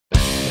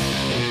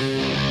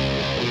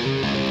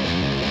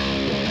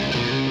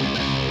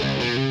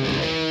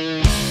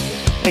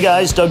Hey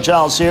guys, Doug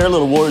Giles here,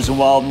 Little Warriors and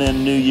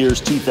Wildmen New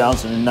Year's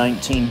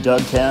 2019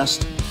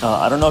 Dougcast.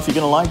 I don't know if you're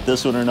going to like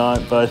this one or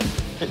not, but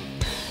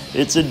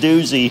it's a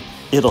doozy.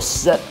 It'll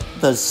set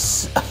the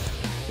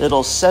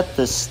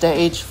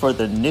stage for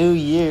the new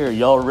year.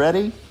 Y'all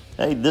ready?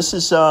 Hey, this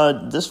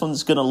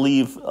one's going to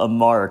leave a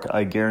mark,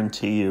 I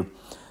guarantee you.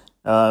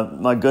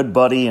 My good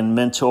buddy and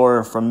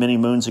mentor from many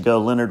moons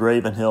ago, Leonard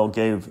Ravenhill,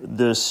 gave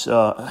this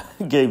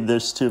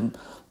to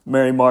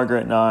Mary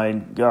Margaret and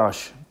I,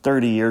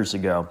 30 years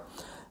ago.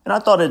 And I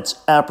thought it's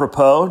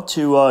apropos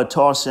to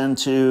toss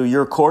into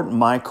your court and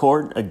my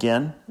court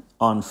again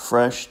on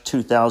fresh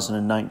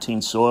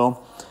 2019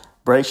 soil.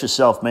 Brace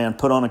yourself, man.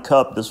 Put on a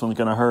cup. This one's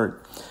going to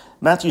hurt.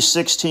 Matthew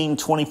 16,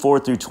 24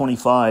 through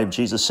 25,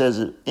 Jesus says,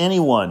 if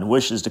anyone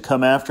wishes to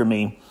come after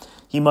me,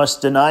 he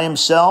must deny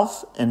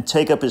himself and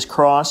take up his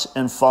cross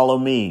and follow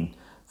me.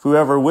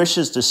 Whoever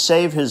wishes to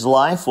save his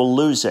life will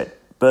lose it,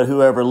 but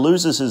whoever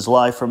loses his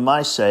life for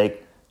my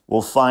sake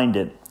will find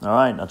it. All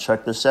right, now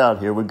check this out.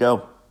 Here we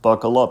go.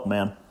 Buckle up,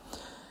 man.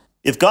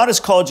 If God has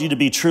called you to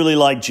be truly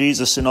like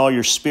Jesus in all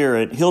your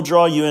spirit, he'll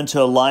draw you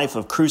into a life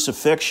of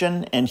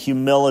crucifixion and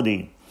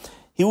humility.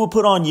 He will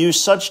put on you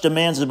such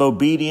demands of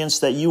obedience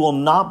that you will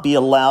not be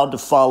allowed to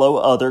follow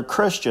other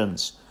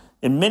Christians.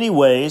 In many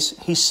ways,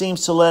 he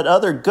seems to let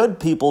other good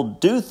people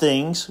do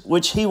things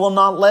which he will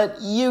not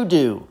let you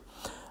do.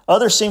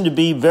 Others seem to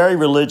be very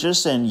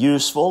religious and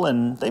useful,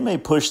 and they may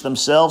push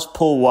themselves,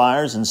 pull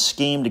wires, and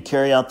scheme to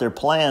carry out their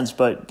plans,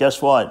 but guess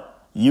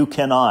what? You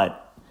cannot.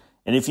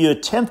 And if you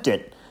attempt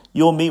it,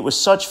 you'll meet with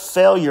such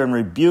failure and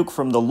rebuke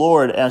from the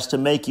Lord as to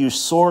make you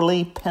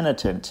sorely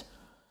penitent.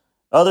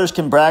 Others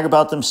can brag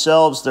about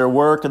themselves, their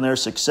work, and their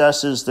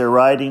successes, their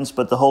writings,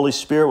 but the Holy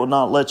Spirit will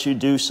not let you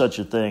do such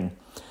a thing.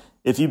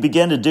 If you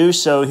begin to do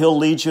so, he'll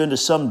lead you into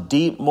some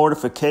deep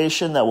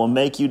mortification that will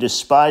make you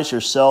despise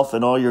yourself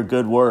and all your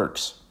good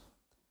works.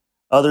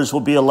 Others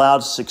will be allowed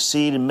to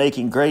succeed in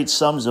making great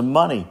sums of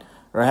money,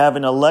 or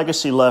having a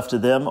legacy left to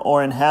them,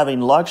 or in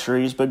having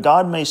luxuries, but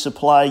God may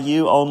supply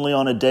you only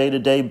on a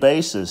day-to-day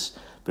basis,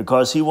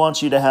 because he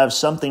wants you to have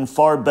something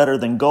far better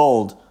than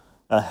gold,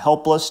 a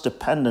helpless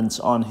dependence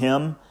on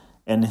him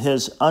and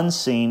his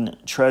unseen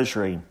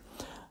treasury.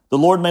 The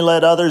Lord may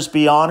let others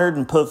be honored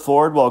and put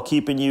forward while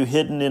keeping you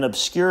hidden in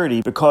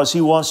obscurity, because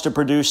he wants to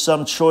produce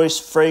some choice,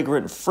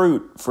 fragrant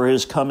fruit for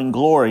his coming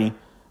glory,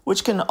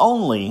 which can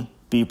only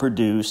be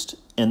produced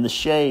in the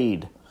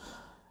shade.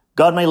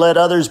 God may let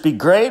others be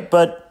great,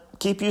 but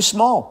keep you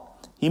small.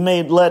 He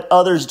may let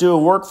others do a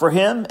work for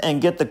him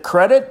and get the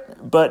credit,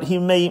 but he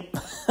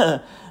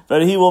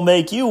will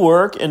make you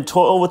work and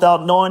toil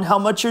without knowing how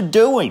much you're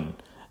doing.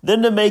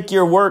 Then to make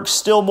your work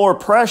still more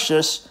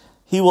precious,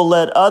 he will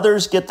let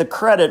others get the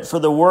credit for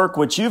the work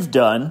which you've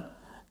done.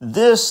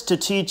 This to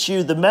teach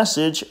you the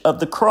message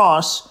of the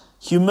cross,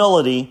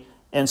 humility,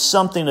 and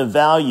something of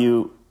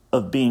value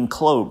of being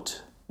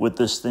cloaked with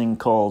this thing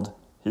called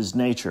his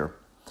nature.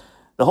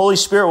 The Holy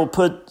Spirit will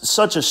put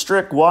such a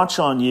strict watch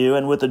on you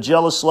and with a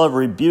jealous love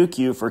rebuke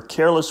you for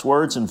careless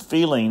words and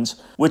feelings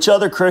which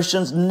other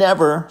Christians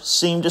never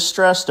seem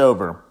distressed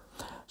over.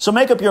 So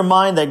make up your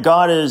mind that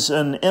God is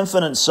an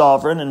infinite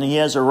sovereign and he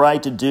has a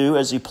right to do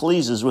as he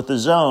pleases with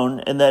his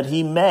own, and that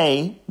he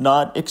may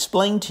not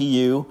explain to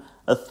you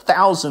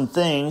 1,000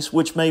 things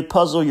which may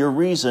puzzle your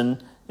reason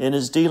in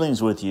his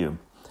dealings with you.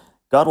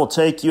 God will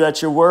take you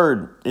at your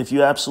word. If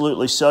you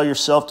absolutely sell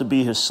yourself to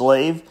be his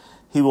slave,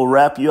 he will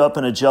wrap you up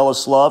in a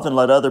jealous love and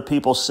let other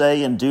people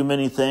say and do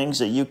many things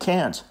that you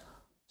can't.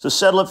 So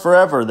settle it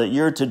forever that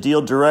you're to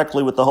deal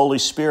directly with the Holy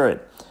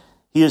Spirit.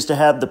 He is to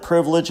have the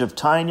privilege of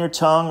tying your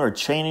tongue or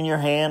chaining your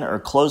hand or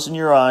closing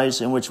your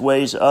eyes, in which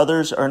ways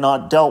others are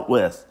not dealt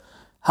with.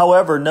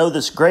 However, know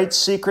this great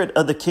secret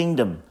of the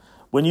kingdom.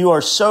 When you are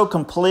so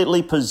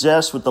completely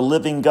possessed with the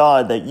living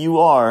God that you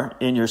are,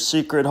 in your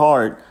secret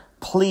heart,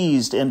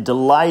 pleased and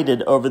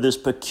delighted over this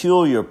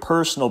peculiar,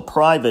 personal,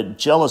 private,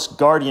 jealous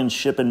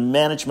guardianship and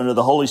management of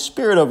the Holy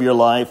Spirit over your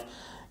life,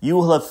 you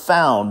will have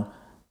found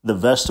the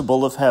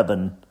vestibule of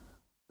heaven,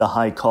 the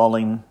high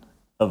calling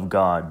of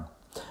God.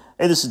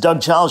 Hey, this is Doug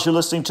Giles. You're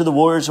listening to the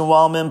Warriors and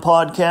Wildmen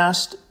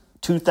podcast,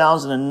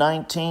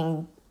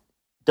 2019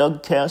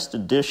 Dougcast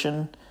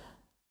edition.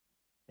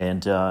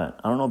 And I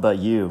don't know about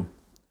you,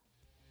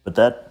 but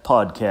that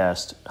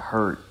podcast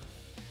hurt.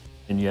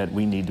 And yet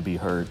we need to be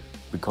hurt,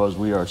 because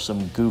we are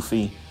some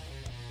goofy,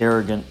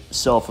 arrogant,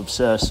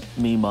 self-obsessed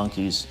me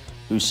monkeys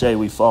who say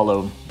we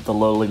follow the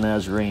lowly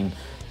Nazarene.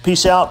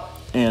 Peace out,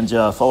 and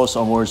follow us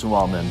on Warriors and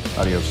Wildmen.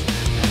 Adios.